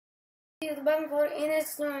и добавим хора и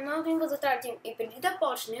днес снимаме много инфо за Trap Team. И преди да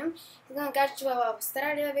почнем, искам да кажа, че в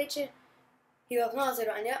Австралия вече и в Нова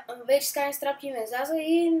Зеландия вече Skylanders Trap Team е излязла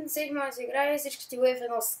и всеки може да се играе, всички типове в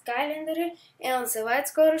едно Skylanders, Ellen Savite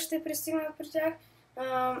скоро ще пристигнат при тях.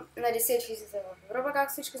 На 10 са в Европа,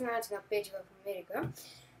 както всички знаете, на 5 в Америка.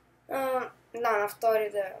 На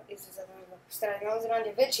 2 да излизат в Австралия, Нова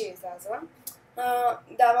Зеландия вече е излязла.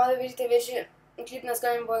 Да, може да видите вече клип на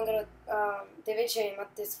Skylanders Boeing, те вече имат,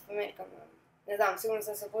 те са в Америка, но не знам, сигурно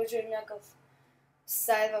са се получили някакъв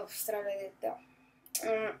сайт в Австралия, да.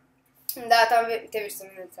 Да, там те вече са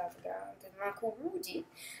на деца, така, те са малко луди.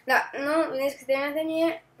 Да, но днес темата ни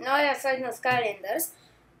е новия сайт на Skylanders.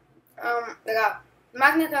 Така,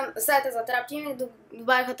 махнаха сайта за Trap Team и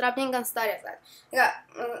добавиха Trap Team към стария сайт. Така,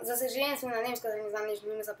 за съжаление сме на немската, не знам, нещо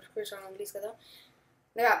не ми се прескрича на английската.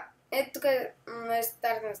 Така, ето тук е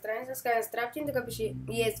стартна страница, Skylanders Trap Team, така пише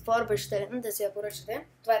Yes for bestellen, да си я поръчате.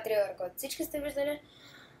 Това е трейлър, който всички сте виждали.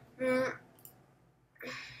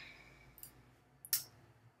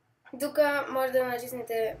 Тук може да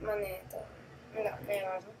натиснете манета. Да, не е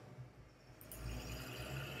важно.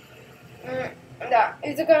 Да,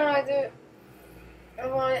 и тук можете...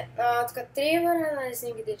 Тук трейлъра на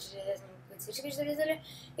снимките, които всички ще виждали.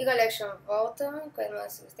 И Collection Vault, което може да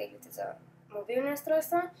се изтеглите за мобилни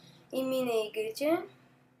устройства. И мине игрите.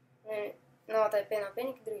 Новата е Pen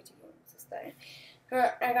Panic и другите ги са стари.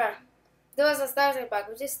 Така. Това са старите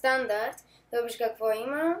пакове. Стандарт. Да виж какво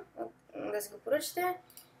има. Да си го поръчате.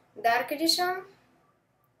 Dark Edition.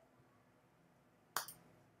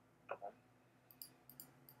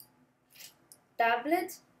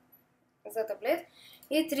 Таблет. За таблет.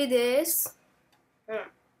 И 3DS.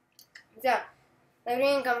 Да.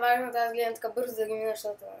 Навременно към важното, аз гледам така бързо да ги мина,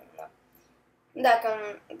 защото... Да,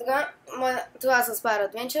 към така, това с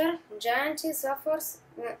Spyro Adventure, Giant, Suffers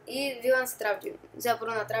и Villains Trap Team. Сега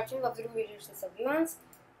първо на Trap Team, в друго видео ще са Villains.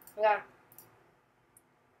 Да.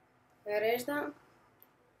 Нарежда.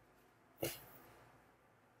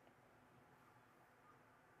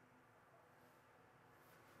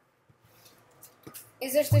 И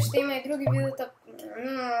също ще има и други видеота.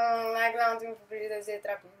 Най-голямото ми преди да взе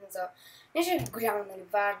Trap Team. Нещо е голямо, нали,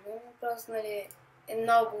 важно, просто, нали, е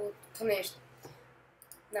много по нещо.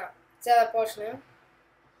 Да, сега да почнем.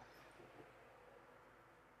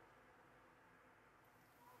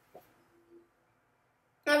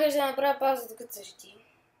 Ще направя пауза, докато се жити.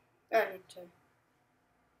 Не, че.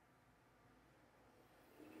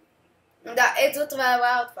 Да, ето това е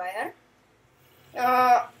Wildfire.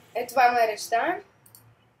 Ето това ме речта.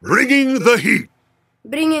 Bringing the heat.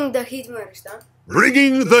 Bringing the heat ме речта.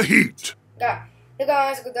 Bringing the heat. Да. Така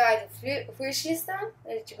може да го давайте в wishlist-а,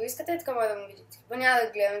 или че го искате, така може да му видите. Няма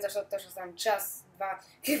да гледам, защото то ще стане час-два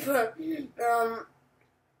клипа.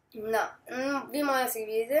 Да, вие може да си ги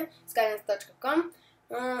видите, skylanders.com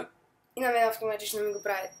и на мен автоматично ми го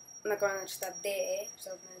прави наклона чета DE,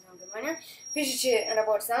 защото не съм Германия. Пише, че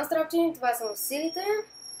работи само с Trap Team, това са усилите,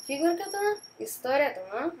 фигурката,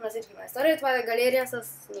 историята на всички има история, това е галерия с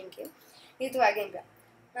снимки и това е геймплей.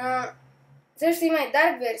 Също има и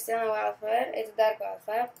Dark версия на Wildfire, ето Dark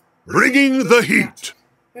Wildfire. Bringing the heat.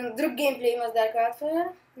 Друг геймплей има с Dark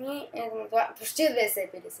Wildfire и ето това, почти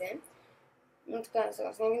 250. Но така не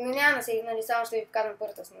са снимки, но няма да се, нали, само ще ви покажам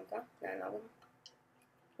първата снимка, най-много.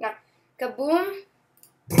 Да, Кабум.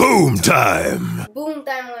 Boom time. Boom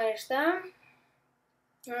time на неща.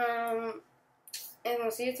 Ето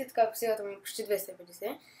носилите, така по силата ми почти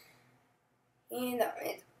 250. И да,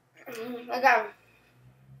 ето. Така.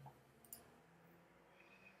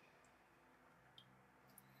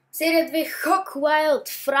 Серия 2 Hawk Wild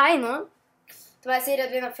Frino. Това е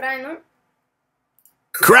серия 2 на Frino.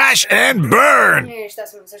 Crash and burn. Неща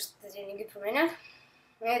са на същата, че не ги променях.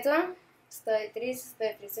 Ето. 130,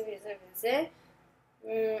 150,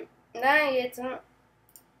 50. Да, и ето.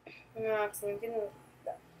 Малко снимки, но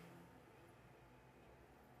да.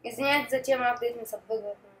 Извинявайте за тия малко, дето ми са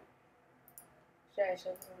бъгват, но... Ще да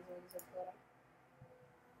ги затворя.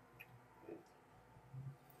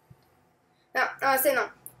 Да, с едно.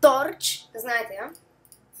 Torch, знаете я?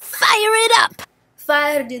 Fire it up!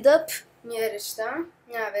 Fire it up, ми е речта,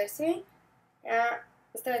 няма версии. 130,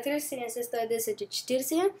 70, 110 и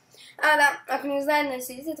 40. Да, ако не знаете на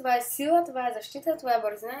силите, това е сила, това е защита, това е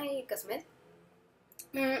бързина и късмет.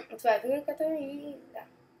 Това е фигурката и да.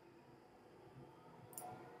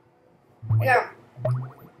 Така.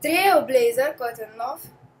 Trailblazer, който е нов.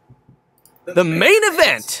 The main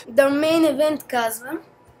event! The main event казва.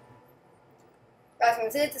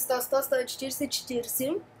 Казвам, целите 100, 100, 140,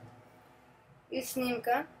 40. И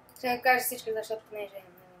снимка. Ще не кажа всички, защото не е жена.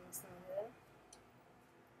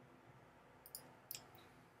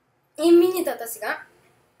 И минитата сега.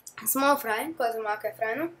 Small Fry, който малко е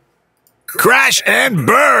фрайно. Crash and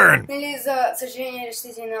burn! Нали, за съжаление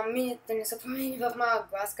рещите на мините не са променени в малък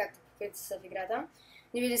глас, както са в играта.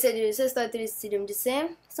 90, 130,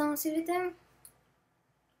 70 само силите.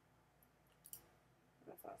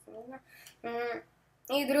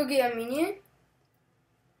 И другия мини.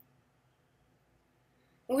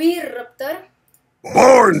 Raptor.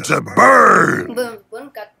 Born to burn!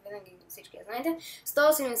 Бън, както винаги всички я знаете.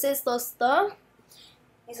 170, 100, 100.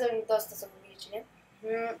 И са доста са увеличени.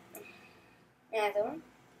 Ето.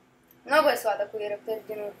 Много е сладък Raptor,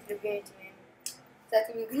 един от любимите ми. Сега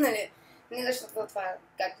ми нали, не защото това,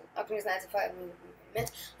 както, ако не знаете, това е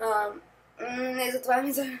мет. Не за това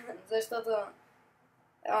ми, защото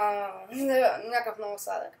някакъв много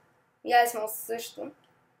сладък. И аз съм също.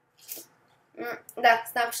 Да,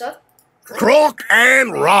 Snapshot. Croc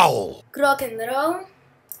and roll! Croc and roll.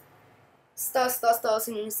 100,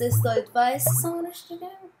 100, 180, 120 само нещо да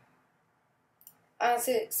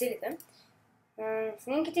силите.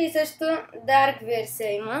 Снимките и също Dark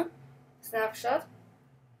версия има. Snapshot.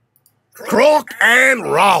 Croc and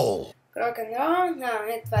roll! Croc and roll.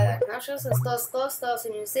 Не, това е Dark Snapshot с 100,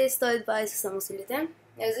 100, 180, 120 само силите.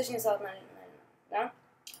 Различни са от нали. Да.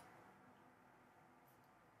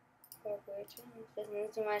 Колко вече? 6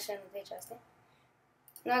 минути, май ще е на две части.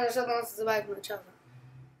 Но защото не се забавих в началото.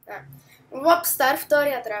 Lobstar,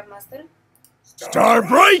 вторият Rapmaster.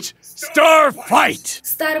 Starbright, Starfight!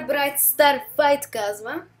 Starbright, Starfight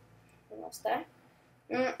казва. Lobstar.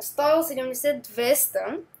 170,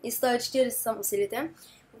 200 и 140 само силите.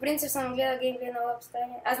 По принцип съм гледал геймплей на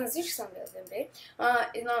Lobstar. Аз на всички съм гледал геймплей.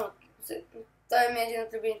 Той ми е един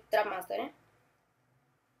от любимите Rapmaster.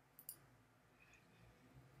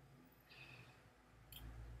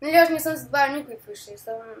 Нали, още не съм се добавил никой пуши.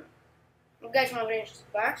 Гайче на време ще се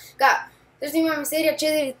добавя. Така, също имаме серия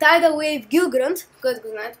 4 Tidal Wave Gilgrant, който го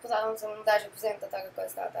знаете, посадвам съм даже последната атака,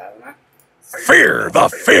 която става тази вълна. Fear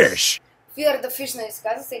the fish! Fear the Fish, нали се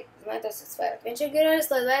казва, всеки знаете се това е Adventure герой,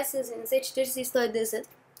 120, 70, 40 и 110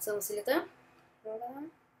 са силите.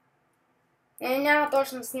 Няма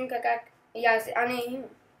точно снимка как язди, не има.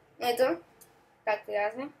 Ето, както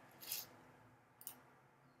язди.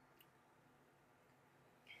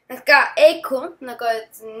 Така, Еко, на който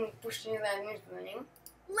почти не знае нищо на него.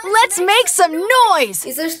 Let's make some noise!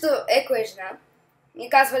 И също Еко е жена. И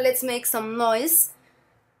казва Let's make some noise.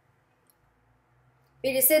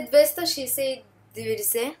 50, 200, 60,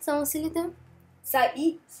 90 само силите. Са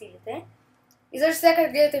и силите. И също сега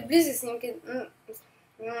като гледате близи снимки,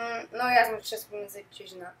 много ясно, че ще се помисля, че е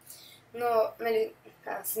жена. Но, нали,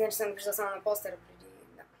 си съм виждал само на постера преди.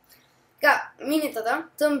 Да. Така, минитата,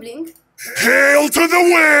 Tumbling. Hail to the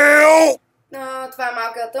whale! Това е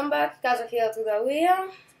малкият тъмбак, казах Hail to the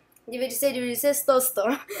whale. 90, 90, 100,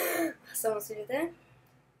 100. Само силите.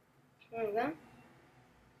 Да.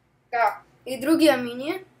 Така, и другия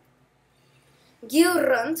мини.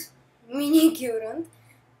 Gilrund. Мини Gilrund.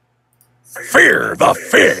 Fear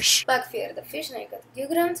the fish! Пак Fear the Fish, нали като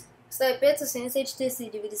Gilrund. 105, 80,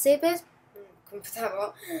 40, 95.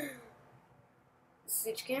 Компютабъл.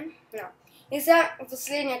 Всички. No. И сега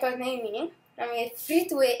последния, който не е мини, ами е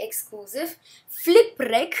Free-to-Play Exclusive,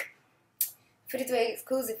 Flip-Wreck. Free-to-Play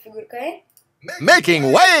Exclusive фигурка е.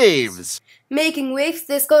 Making waves! Making Waves,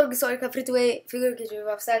 те скоро ги сложиха Free-to-Play фигурките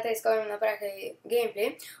в сайта и скоро им направиха и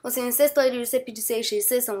геймплей. 80, 190, 50 и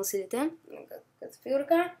 60 само силите, като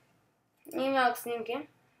фигурка. И малко снимки.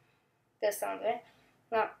 Те са само две.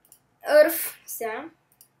 Earth, сега.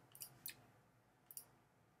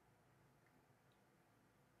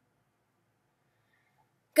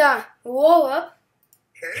 Така, Wall Up.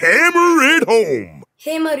 Hammer it home!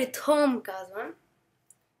 Hammer it home, казва.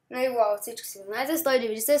 Нали, Wall Up, всички си го знаете.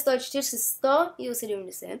 190, 140, 100 и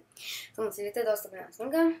 70. Само силите, доста голяма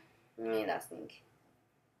снимка. И да, снимки.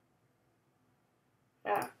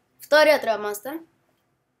 Вторият Rapmaster.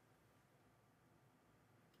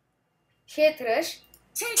 Head Rush.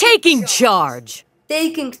 Taking charge!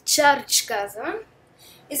 Taking Charge, казва.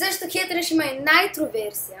 И също Head Rush има и Nitro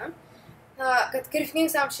версия. Като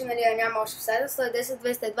Крифнинг, само че нали, няма още в сайта, 110,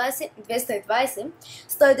 220,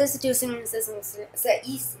 110 и 80 са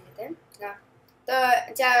и силите.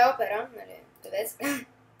 Тя е опера, нали, певец.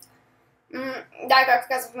 Да, както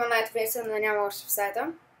казах, на Night версия, но няма още в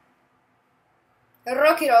сайта.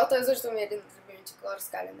 Rocky Roll, той също ми е един от любимите колор с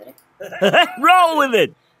календри. Roll with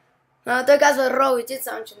it! Той казва Roll with it,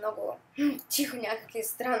 само че много тихо някак е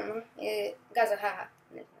странно. И казва ха-ха,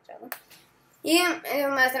 не в начало. И един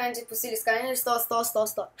от най-странните по сили скалендри 100, 100,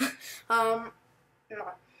 100, 100.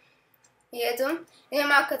 И ето, има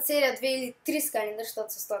малка серия 2 или 3 скалендри,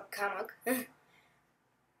 защото са 100 камък.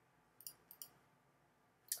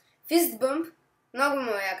 Fist Bump. Много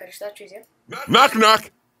му е яка неща, чуйте. Knock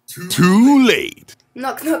knock. Too late.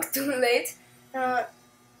 Knock knock too late.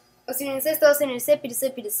 80, 170,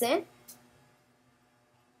 50, 50.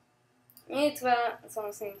 И това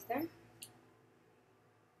са снимките.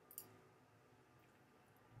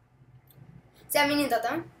 Сега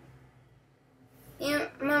минитата.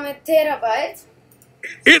 Имаме терабайт.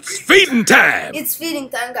 It's feeding time. It's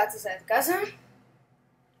feeding time, както се казва.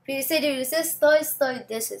 50, 90, 100,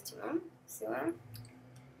 110 имам. Сила.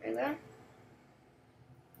 Да.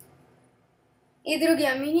 И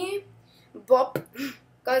другия мини. Боб.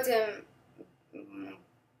 Който е...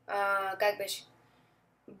 как беше?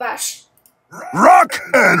 Баш.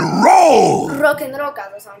 Rock and roll. Рок н рол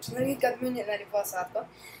казва само, че нали като мини, нали по-сладко.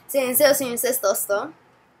 70, 80, 100, 100.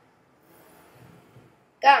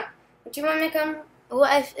 Така, отиваме към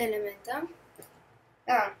лайф елемента.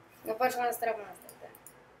 Започваме да стръпваме на стъпка.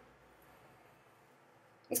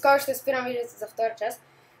 И скоро ще спирам видеото за втора част.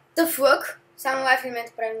 Tough Luck, само лайф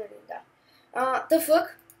елемента правим, нали, да. Tough Luck.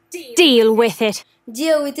 Deal with it.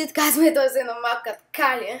 Deal with it, казваме той за едно малко като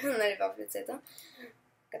кали, нали, в лицето.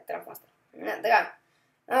 Като трафмастър. Така.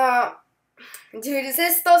 90,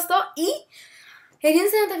 100, 100 и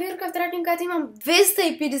единствената фигурка в тракинг, която имам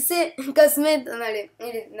 250 късмет, нали,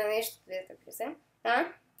 или на нещо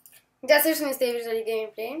 250. Тя също не сте виждали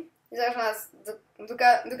геймплей. Защото аз,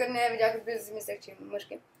 докато не я видях отблизо, си мислех, че има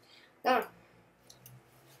мъжки. Да.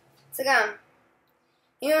 Сега.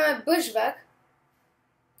 Имаме Bushwhack.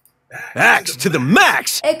 Axe to the max.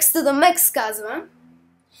 X to the max казва.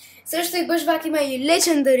 Също и Bushwhack има и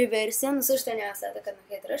Legendary версия, но също няма сега така на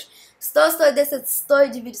хетръж. 100, 110,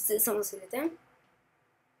 190 само силите.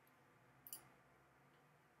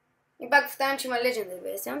 И пак повтарям, че има Legendary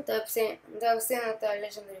версия. Това е последната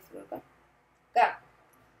Legendary фигурка. Така.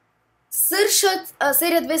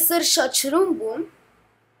 Серия 2 Surshot Shroom Boom.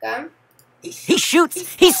 Така. He shoots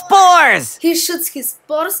his spores. He shoots his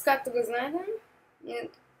spores, както го знаете.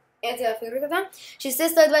 Ето е фигурката. 60,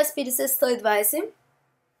 120, 50, 120.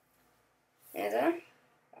 Ето.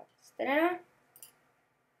 Стреля.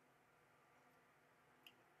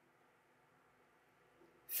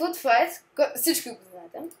 Foot Fight. Всички го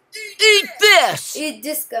знаете. Eat this. Eat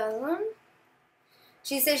this казвам.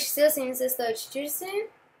 60, 60, 70, 140.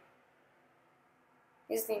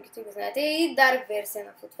 И снимките го знаете. И Dark версия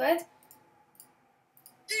на Foot Fight.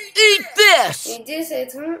 Eat this. И this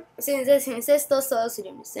ето. 70, 70, 100,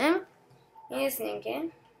 170. И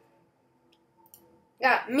снимки.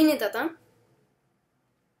 Минитата.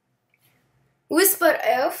 Whisper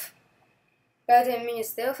Elf. Която е мини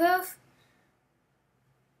Stealth Elf.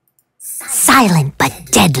 Silent but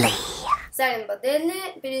deadly. Silent but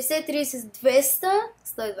deadly. 50, 30, 200,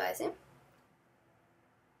 120.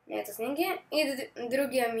 Ето снимки. И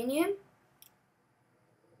другия мини.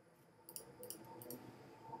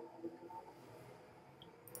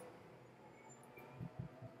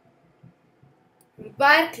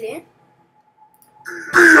 Barkley.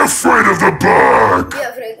 Be afraid of the bug. Be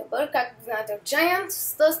afraid of the bug, както знаете от Giant.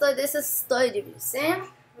 100, 110, 190.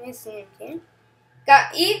 И снимки.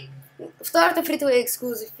 И втората Free-to-Play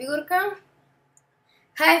ексклузив фигурка.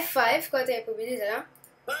 High Five, който е победителя.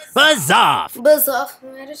 Buzz off. Buzz Off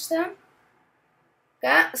наречта.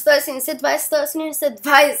 170, 20, 170,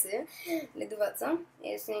 20. Ледоваца.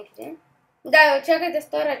 И снимките. Да, очаквайте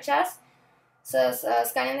втора част с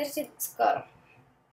Skylanders скоро.